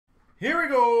Here we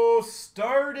go.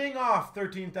 Starting off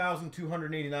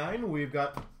 13,289. We've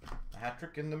got a hat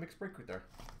trick in the mixed break right there.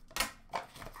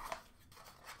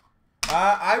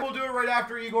 I will do it right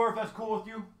after Igor if that's cool with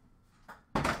you.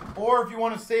 Or if you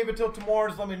want to save it till tomorrow,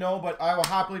 just let me know. But I will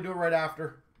happily do it right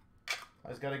after. I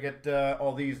just got to get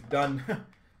all these done.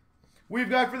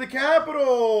 We've got for the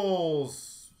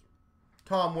Capitals,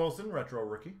 Tom Wilson, retro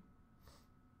rookie.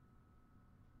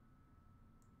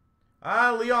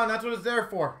 Leon, that's what it's there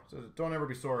for. So don't ever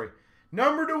be sorry.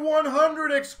 Number to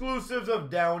 100 exclusives of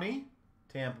Downey,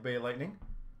 Tampa Bay Lightning.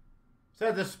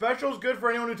 Said the special is good for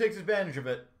anyone who takes advantage of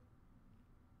it.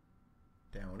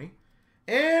 Downey.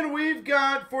 And we've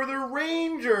got for the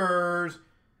Rangers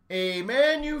a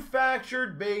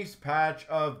manufactured base patch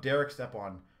of Derek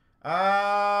Stepan.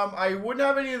 I wouldn't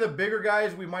have any of the bigger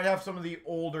guys. We might have some of the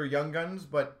older young guns,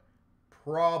 but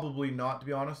probably not, to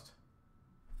be honest.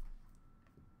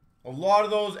 A lot of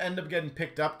those end up getting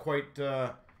picked up quite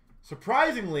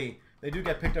surprisingly. They do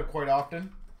get picked up quite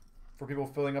often for people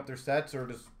filling up their sets or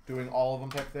just doing all of them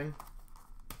type thing.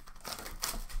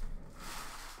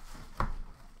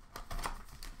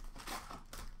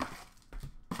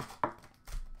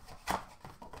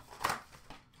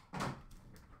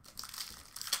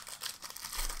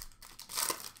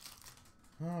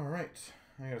 All right,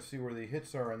 I gotta see where the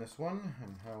hits are on this one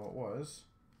and how it was.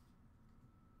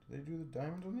 Did they do the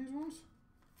diamonds on these ones?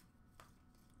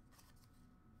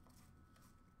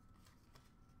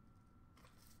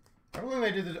 I don't think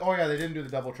they did the... Oh, yeah, they didn't do the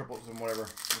double, triples, and whatever.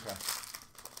 Okay.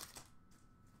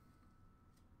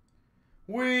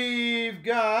 We've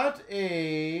got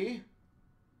a...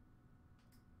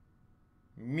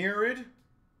 Murad,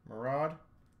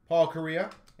 Paul Correa,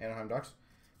 Anaheim Ducks.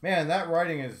 Man, that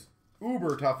writing is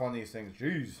uber tough on these things.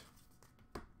 Jeez.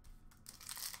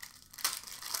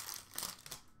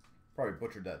 Probably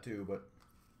butchered that too, but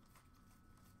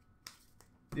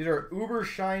these are uber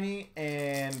shiny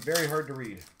and very hard to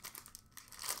read.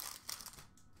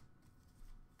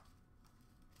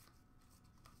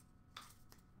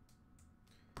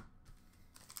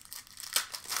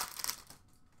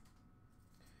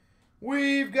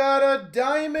 We've got a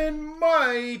Diamond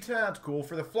Mite. That's cool.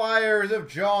 For the Flyers of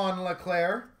John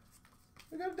LeClaire.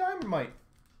 We got a Diamond Mite.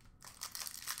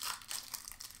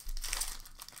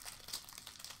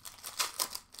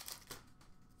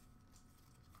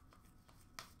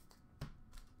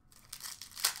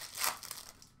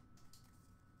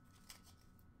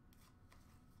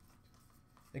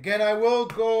 Again, I will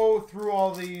go through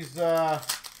all these to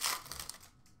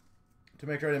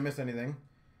make sure I didn't miss anything.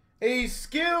 A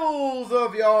Skills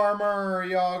of Jaromir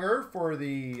Jagr for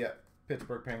the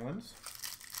Pittsburgh Penguins.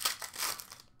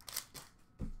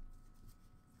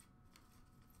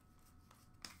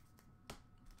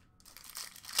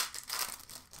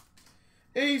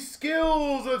 A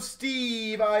Skills of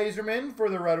Steve Yzerman for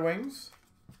the Red Wings.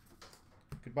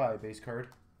 Goodbye, base card.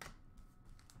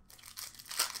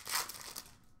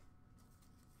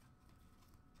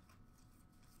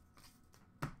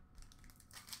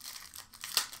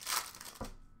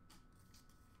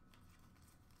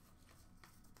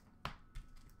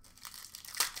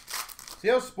 See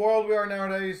how spoiled we are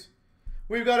nowadays?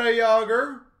 We've got a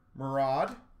Jagr,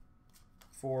 Murad,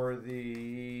 for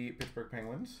the Pittsburgh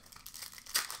Penguins.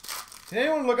 Can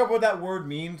anyone look up what that word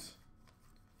means?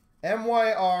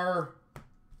 M-Y-R-A-I-D.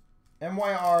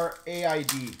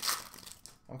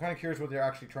 I'm kind of curious what they're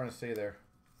actually trying to say there.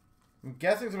 I'm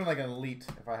guessing something like an elite,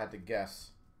 if I had to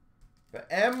guess. But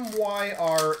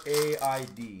M-Y-R-A-I-D.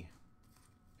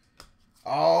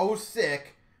 Oh,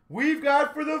 sick. We've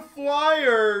got for the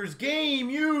Flyers, game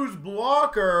used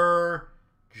blocker,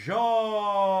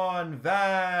 John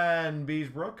Van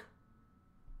Beesbrook.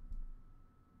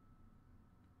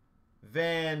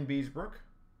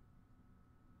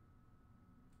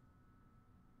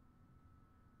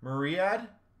 Murad?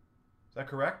 Is that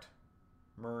correct?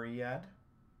 Murad?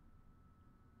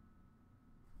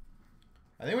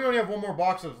 I think we only have one more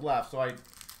box that's left, so I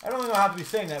don't think I'll have to be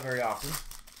saying that very often.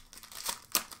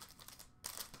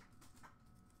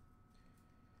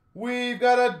 We've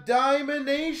got a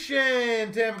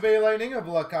Diamondation Tampa Bay Lightning of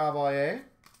Le Cavalier.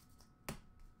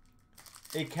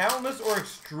 A countless or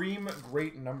extreme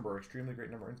great number. Extremely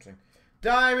great number. Interesting.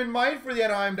 Diamond Mite for the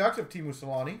Anaheim Ducks of Teemu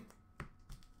Selanne.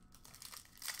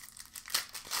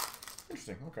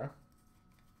 Interesting. Okay.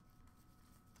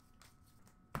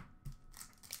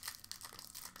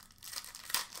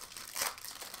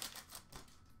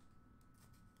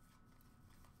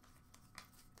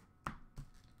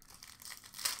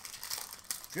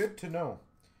 Good to know.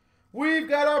 We've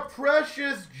got a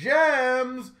Precious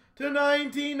Gems to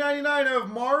 1999 of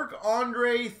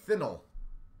Marc-Andre Thinnell.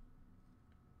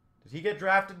 Did he get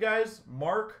drafted, guys?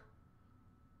 Marc-Andre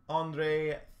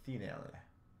Thiel.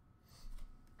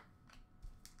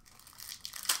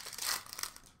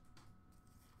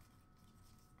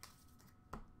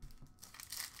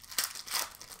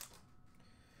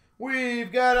 We've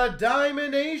got a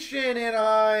Diamondation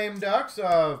Anaheim Ducks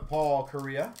of Paul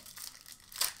Correa.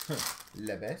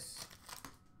 Leves.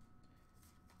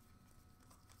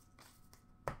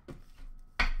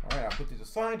 Alright, I'll put these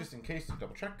aside just in case to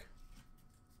double check.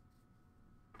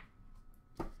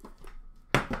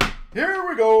 Here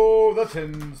we go, the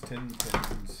tins.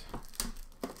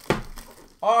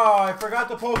 Oh, I forgot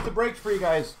to post the breaks for you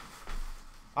guys.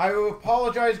 I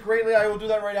apologize greatly. I will do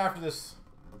that right after this.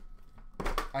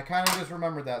 I kind of just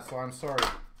remembered that, so I'm sorry.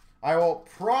 I will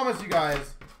promise you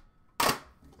guys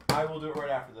I will do it right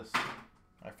after this.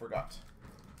 I forgot.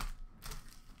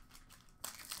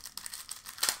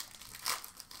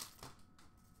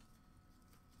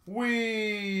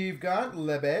 We've got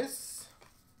Lebes.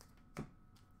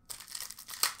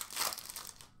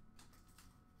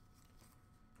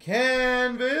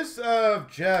 Canvas of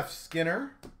Jeff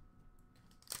Skinner.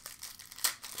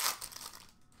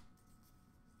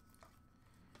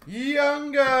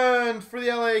 Young Guns for the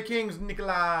LA Kings,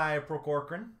 Nikolai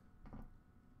Prokhorkin.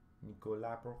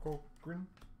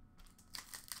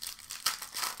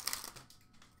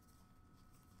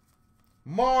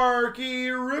 Marquee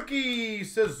Rookie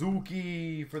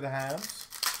Suzuki for the Habs.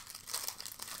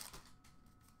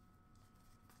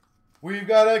 We've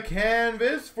got a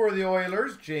canvas for the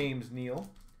Oilers, James Neal.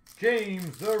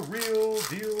 James the Real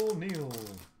Deal Neal.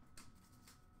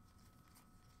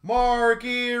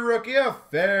 Marquee Rookie of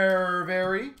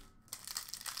Fairbury.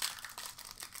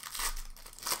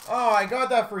 Oh, I got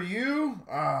that for you.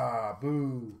 Ah,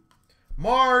 boo.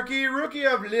 Marquee Rookie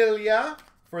of Lilia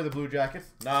for the Blue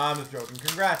Jackets. Nah, I'm just joking.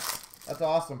 Congrats. That's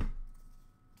awesome.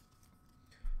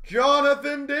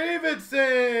 Jonathan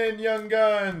Davidson, Young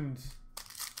Guns.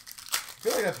 I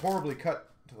feel like that's horribly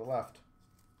cut to the left.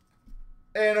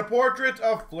 And a portrait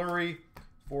of Fleury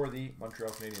for the Montreal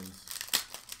Canadiens.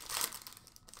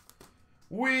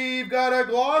 We've got a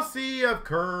glossy of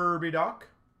Kirby Dach.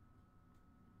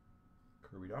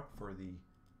 Kirby Dach for the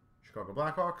Chicago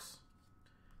Blackhawks.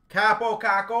 Capo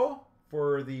Caco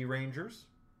for the Rangers.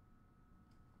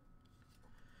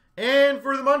 And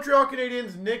for the Montreal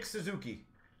Canadiens, Nick Suzuki.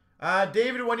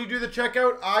 David, when you do the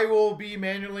checkout, I will be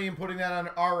manually inputting that on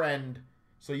our end.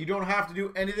 So you don't have to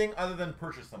do anything other than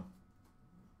purchase them.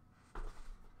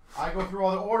 I go through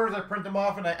all the orders, I print them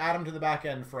off, and I add them to the back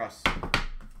end for us.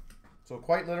 So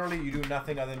quite literally, you do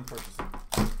nothing other than purchase them.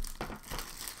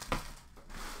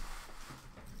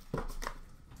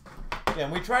 Yeah,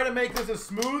 and we try to make this as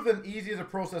smooth and easy as a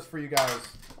process for you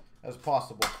guys as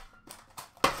possible.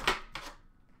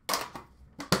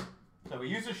 So we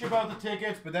used to ship out the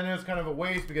tickets, but then it was kind of a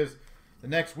waste because the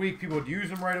next week people would use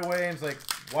them right away, and it's like,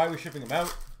 why are we shipping them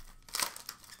out?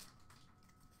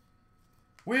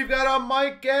 We've got a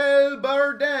Michael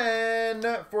Barden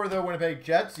for the Winnipeg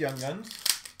Jets, Young Guns.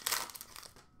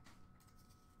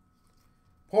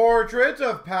 Portrait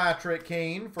of Patrick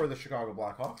Kane for the Chicago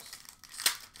Blackhawks.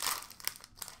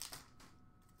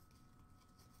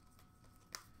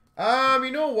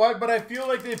 You know what? But I feel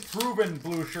like they've proven,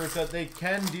 Blue Shirts, that they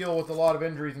can deal with a lot of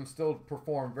injuries and still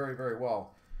perform very, very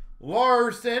well.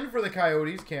 Larson for the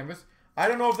Coyotes, canvas. I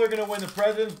don't know if they're going to win the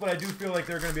Presidents, but I do feel like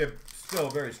they're going to be still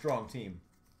a very strong team.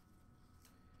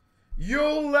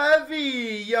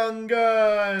 Juolevi, Young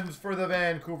Guns for the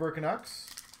Vancouver Canucks.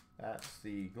 That's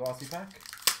the glossy pack.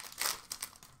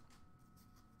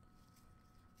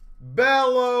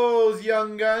 Bellows,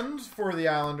 Young Guns for the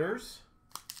Islanders.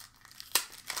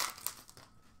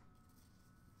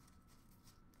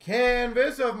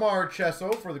 Canvas of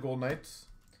Marchesso for the Golden Knights.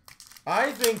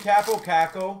 I think Capo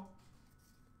Caco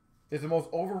is the most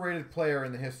overrated player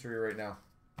in the history right now.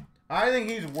 I think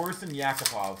he's worse than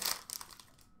Yakupov.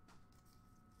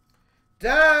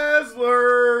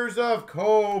 Dazzlers of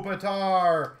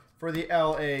Kopitar for the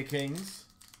LA Kings.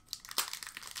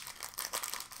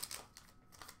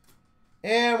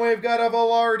 And we've got a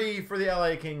Velarde for the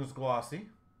LA Kings glossy.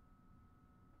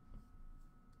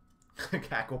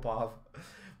 Kakopov.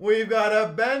 We've got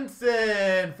a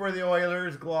Benson for the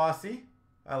Oilers glossy.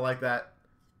 I like that.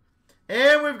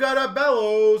 And we've got a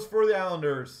Bellows for the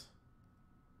Islanders.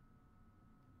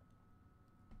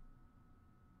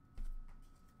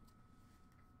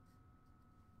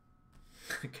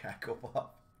 Kakopov.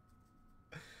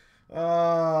 Oh,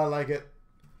 I like it.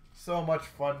 So much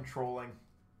fun trolling.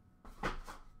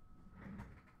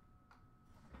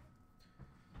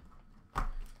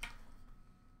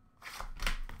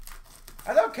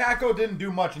 I thought Kako didn't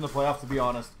do much in the playoffs, to be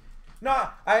honest. No,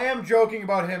 I am joking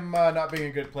about him not being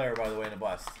a good player, by the way, in a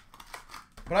bust.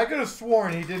 But I could have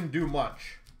sworn he didn't do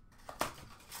much.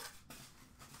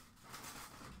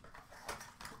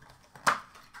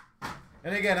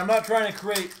 And again, I'm not trying to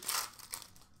create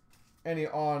any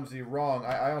honestly wrong.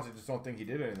 I honestly just don't think he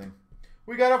did anything.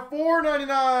 We got a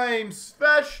 $4.99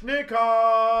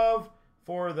 Sveshnikov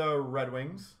for the Red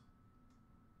Wings.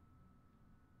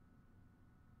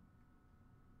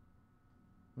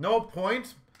 No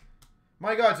points?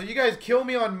 My God, so you guys kill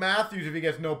me on Matthews if he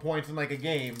gets no points in like a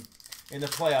game in the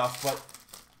playoffs, but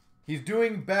he's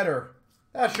doing better.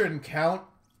 That shouldn't count.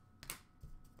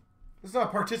 This is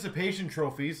not participation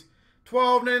trophies.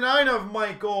 $12.99 of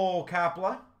Michael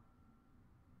Kapla.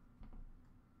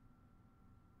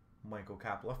 Michael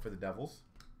Kapla for the Devils.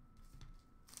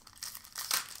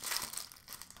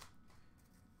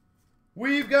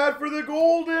 We've got for the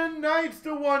Golden Knights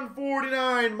to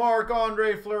 149,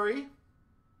 Marc-Andre Fleury.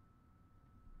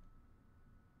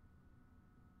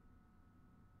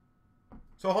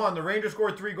 So hold on, the Rangers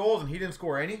scored 3 goals and he didn't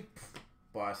score any?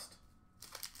 Bust.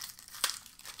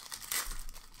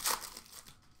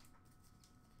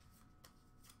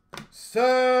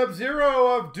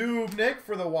 Sub-Zero of Dubnyk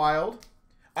for the Wild.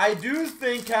 I do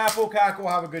think Kako will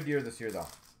have a good year this year, though.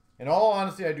 In all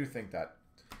honesty, I do think that.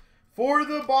 For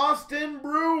the Boston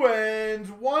Bruins,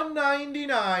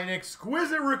 $1.99,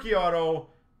 exquisite rookie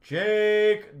auto,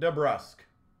 Jake DeBrusk.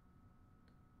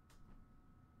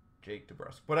 Jake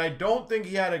DeBrusk. But I don't think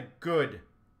he had a good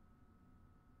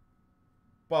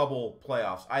bubble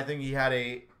playoffs. I think he had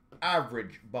a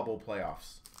average bubble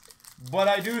playoffs. But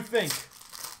I do think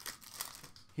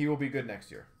he will be good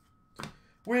next year.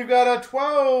 We've got a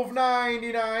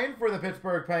 $12.99 for the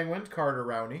Pittsburgh Penguins, Carter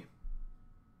Rowney.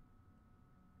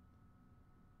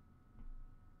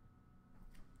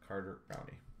 Carter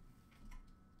Rowney.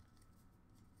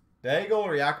 Daigle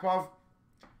or Yakupov?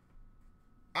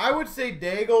 I would say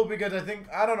Daigle because I think,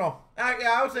 I don't know.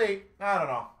 Yeah, I would say, I don't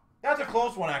know. That's a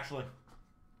close one, actually.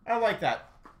 I like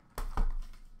that.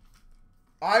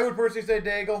 I would personally say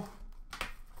Daigle.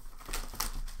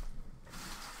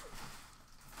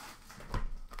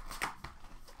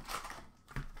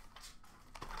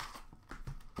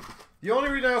 The only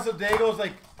reason I also Daigle is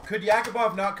like, could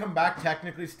Yakupov not come back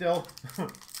technically still?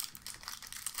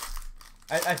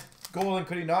 Golden,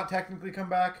 could he not technically come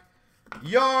back?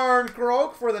 Yarn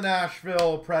Croak for the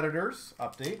Nashville Predators.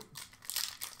 Update.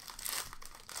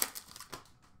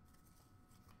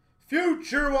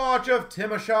 Future Watch of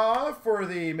Timashov for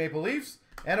the Maple Leafs.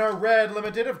 And a red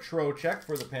limited of Trocheck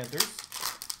for the Panthers.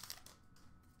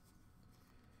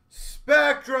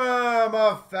 Spectrum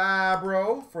of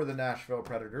Fabro for the Nashville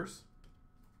Predators.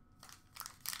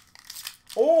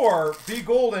 Or, be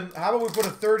golden, how about we put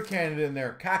a third candidate in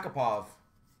there? Kakupov.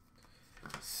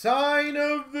 Sign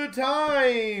of the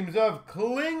Times of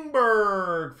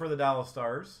Klingberg for the Dallas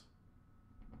Stars.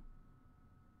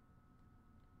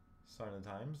 Sign of the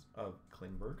Times of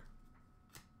Klingberg.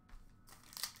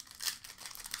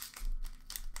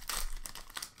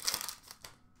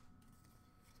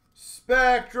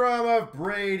 Spectrum of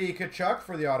Brady Tkachuk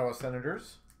for the Ottawa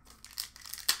Senators.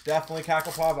 Definitely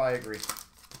Kakupov, I agree.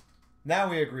 Now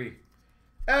we agree.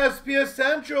 SP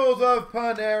Essentials of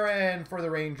Panarin for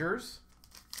the Rangers.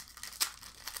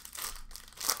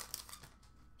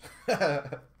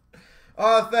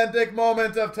 Authentic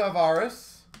Moment of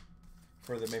Tavares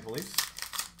for the Maple Leafs.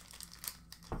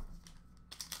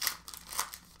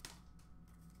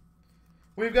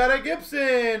 We've got a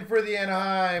Gibson for the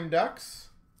Anaheim Ducks.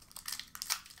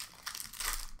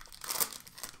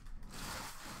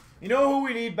 You know who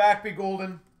we need back, be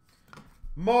golden?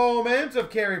 Moment of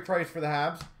Carey Price for the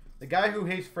Habs. The guy who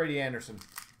hates Freddie Anderson.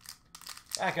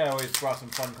 That guy always brought some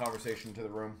fun conversation to the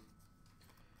room.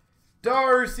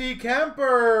 Darcy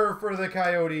Kemper for the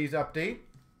Coyotes update.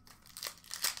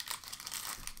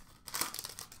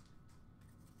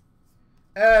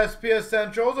 SP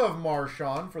Essentials of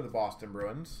Marchand for the Boston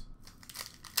Bruins.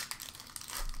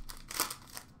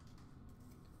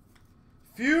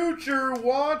 Future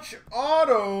Watch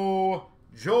Auto,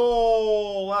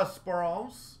 Joel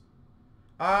Esperance.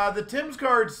 The Tim's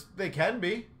cards, they can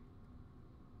be.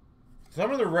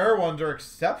 Some of the rare ones are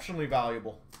exceptionally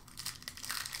valuable.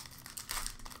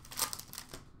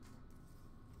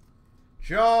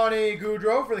 Johnny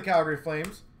Gaudreau for the Calgary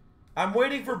Flames. I'm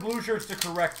waiting for Blue Shirts to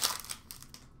correct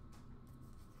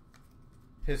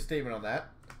his statement on that.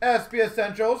 SP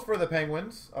Essentials for the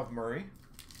Penguins of Murray.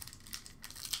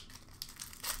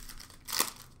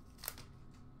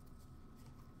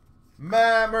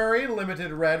 Matt Murray,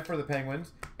 limited red for the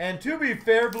Penguins. And to be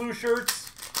fair, Blue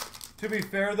Shirts, to be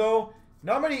fair though,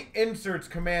 not many inserts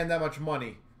command that much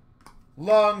money.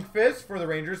 Lungfist for the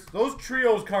Rangers. Those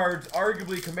trios cards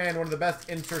arguably command one of the best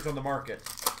inserts on the market.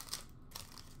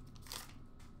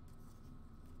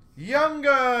 Young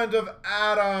Guns of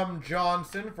Adam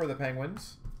Johnson for the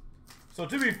Penguins. So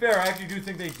to be fair, I actually do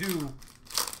think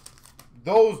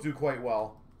those do quite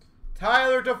well.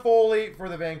 Tyler Toffoli for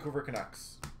the Vancouver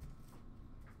Canucks.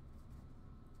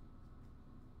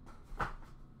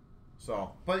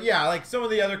 So, but yeah, like some of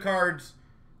the other cards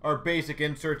are basic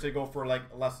inserts. They go for like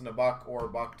less than $1 or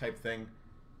 $1 type thing.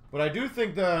 But I do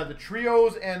think the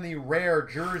trios and the rare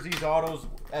jerseys, autos,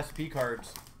 SP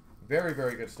cards, very,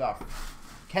 very good stuff.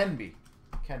 Can be,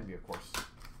 of course.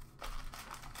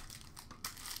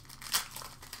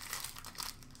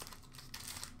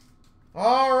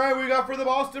 All right, we got for the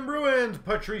Boston Bruins,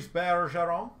 Patrice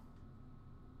Bergeron.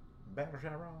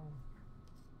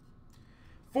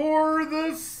 For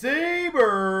the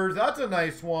Sabres, that's a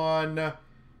nice one.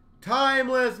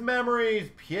 Timeless Memories,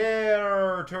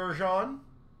 Pierre Turgeon.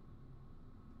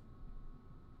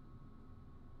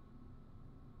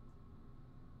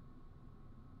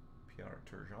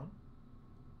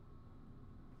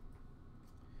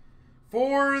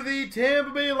 For the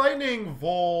Tampa Bay Lightning,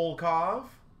 Volkov.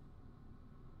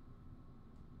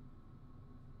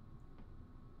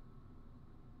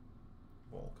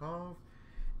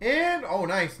 And, oh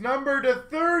nice, number to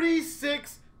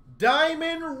 36,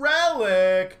 Diamond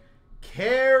Relic,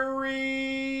 Carey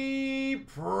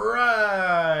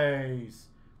Price.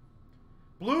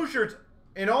 Blue shirts,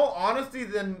 in all honesty,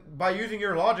 then by using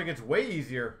your logic, it's way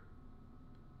easier.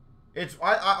 It's,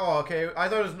 oh, okay, I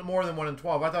thought it was more than 1 in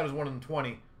 12. I thought it was 1 in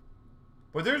 20.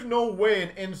 But there's no way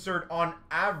an insert on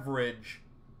average,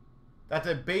 that's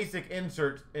a basic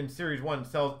insert in Series 1,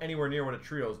 sells anywhere near what a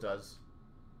Trios does.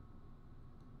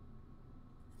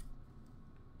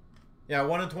 Yeah,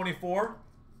 1 in 24.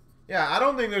 Yeah, I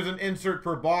don't think there's an insert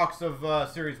per box of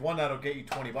Series 1 that'll get you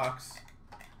 $20.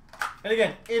 And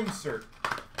again, insert.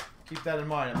 Keep that in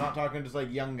mind. I'm not talking just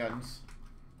like Young Guns.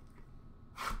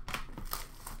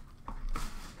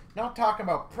 Not talking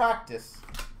about practice.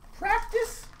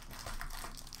 Practice?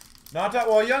 Not that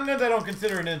well, Young Guns I don't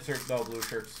consider an insert though, blue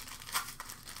shirts.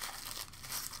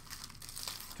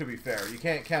 To be fair, you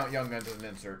can't count Young Guns as an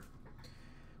insert.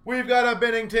 We've got a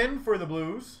Bennington for the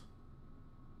Blues.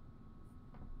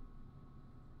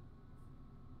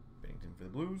 Bennington for the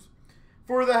Blues.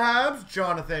 For the Habs,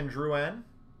 Jonathan Drouin.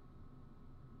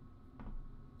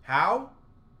 How?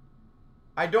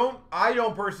 I don't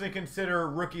personally consider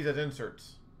rookies as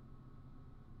inserts.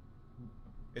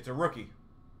 It's a rookie.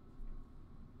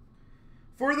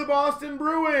 For the Boston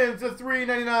Bruins, a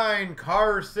 $3.99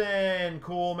 Carson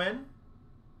Coolman.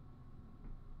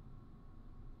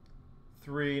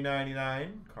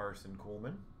 $3.99 Carson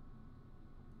Coolman.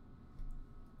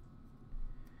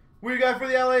 We got for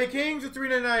the LA Kings, a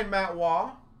 $3.99 Matt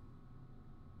Waugh.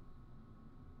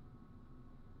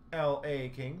 LA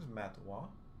Kings, Matt Waugh.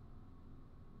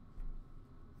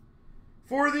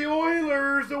 For the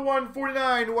Oilers, the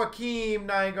 $1.49 Joakim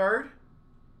Nygard.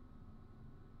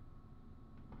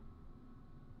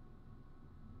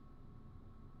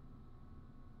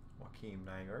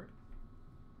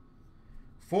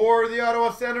 For the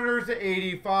Ottawa Senators, the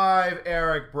 $85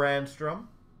 Eric Brandstrom.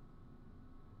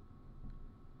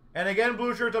 And again,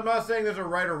 blue shirts, I'm not saying there's a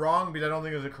right or wrong because I don't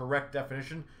think there's a correct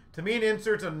definition. To me, an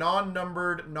insert's a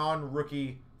non-numbered,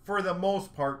 non-rookie, for the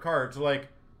most part, card. So like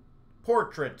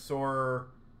portraits or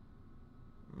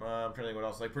I'm trying to think what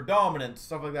else, like predominance,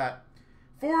 stuff like that.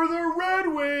 For the Red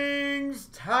Wings,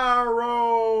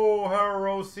 Taro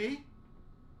Hirose.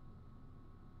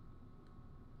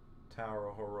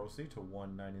 Taro Hirose to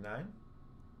 $1.99.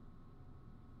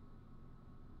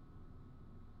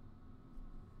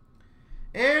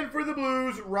 And for the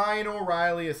Blues, Ryan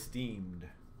O'Reilly Esteemed.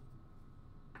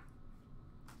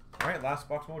 All right, last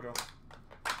box mojo.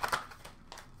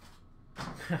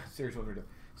 Series 1 redo.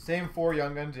 Same 4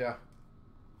 Young Guns, yeah.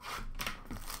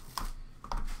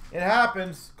 It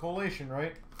happens. Collation,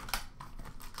 right?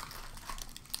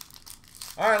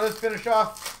 All right, let's finish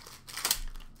off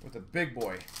with the big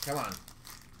boy. Come on.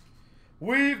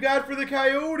 We've got for the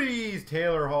Coyotes,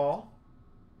 Taylor Hall.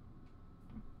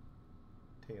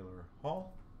 Taylor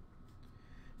Hall.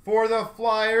 For the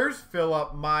Flyers,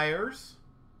 Philip Myers.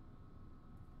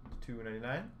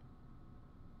 $2.99.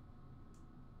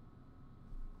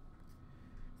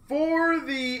 For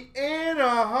the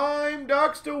Anaheim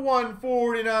Ducks to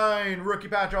 $1.49, rookie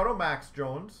patch auto, Max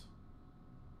Jones.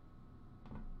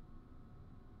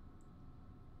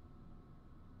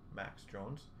 Max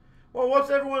Jones. Well, what's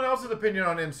everyone else's opinion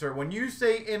on insert? When you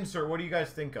say insert, what do you guys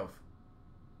think of?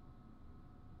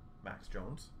 Max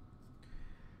Jones.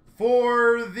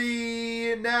 For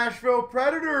the Nashville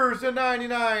Predators, a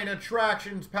 99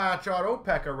 Attractions patch auto,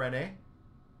 Pekka Rinne.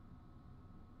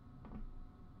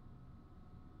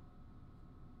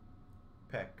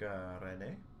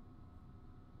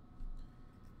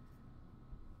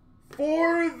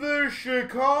 For the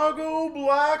Chicago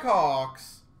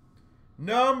Blackhawks,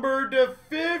 number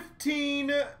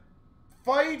 /15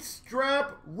 Fight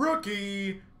Strap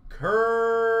rookie,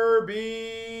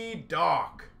 Kirby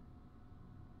Dach.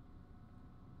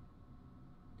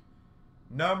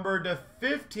 Number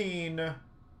 /15,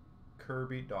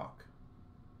 Kirby Dach.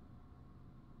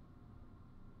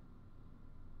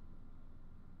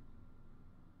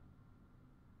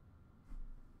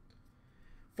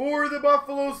 For the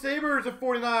Buffalo Sabres, a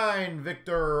 49,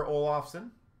 Victor Olofsson.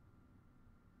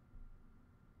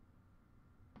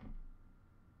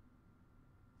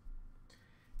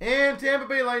 And Tampa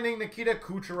Bay Lightning, Nikita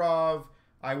Kucherov.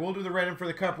 I will do the random for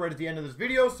the cup right at the end of this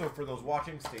video, so for those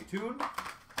watching, stay tuned.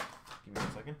 Give me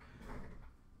 1 second.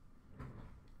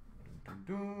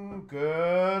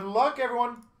 Good luck,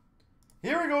 everyone.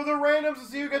 Here we go, the randoms to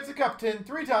see who gets the cup tin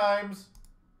 3 times.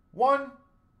 1,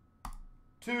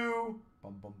 2,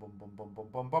 bum, bum, bum, bum, bum, bum,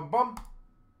 bum, bum, bum.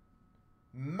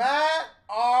 Matt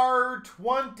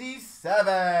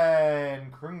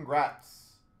R27. Congrats.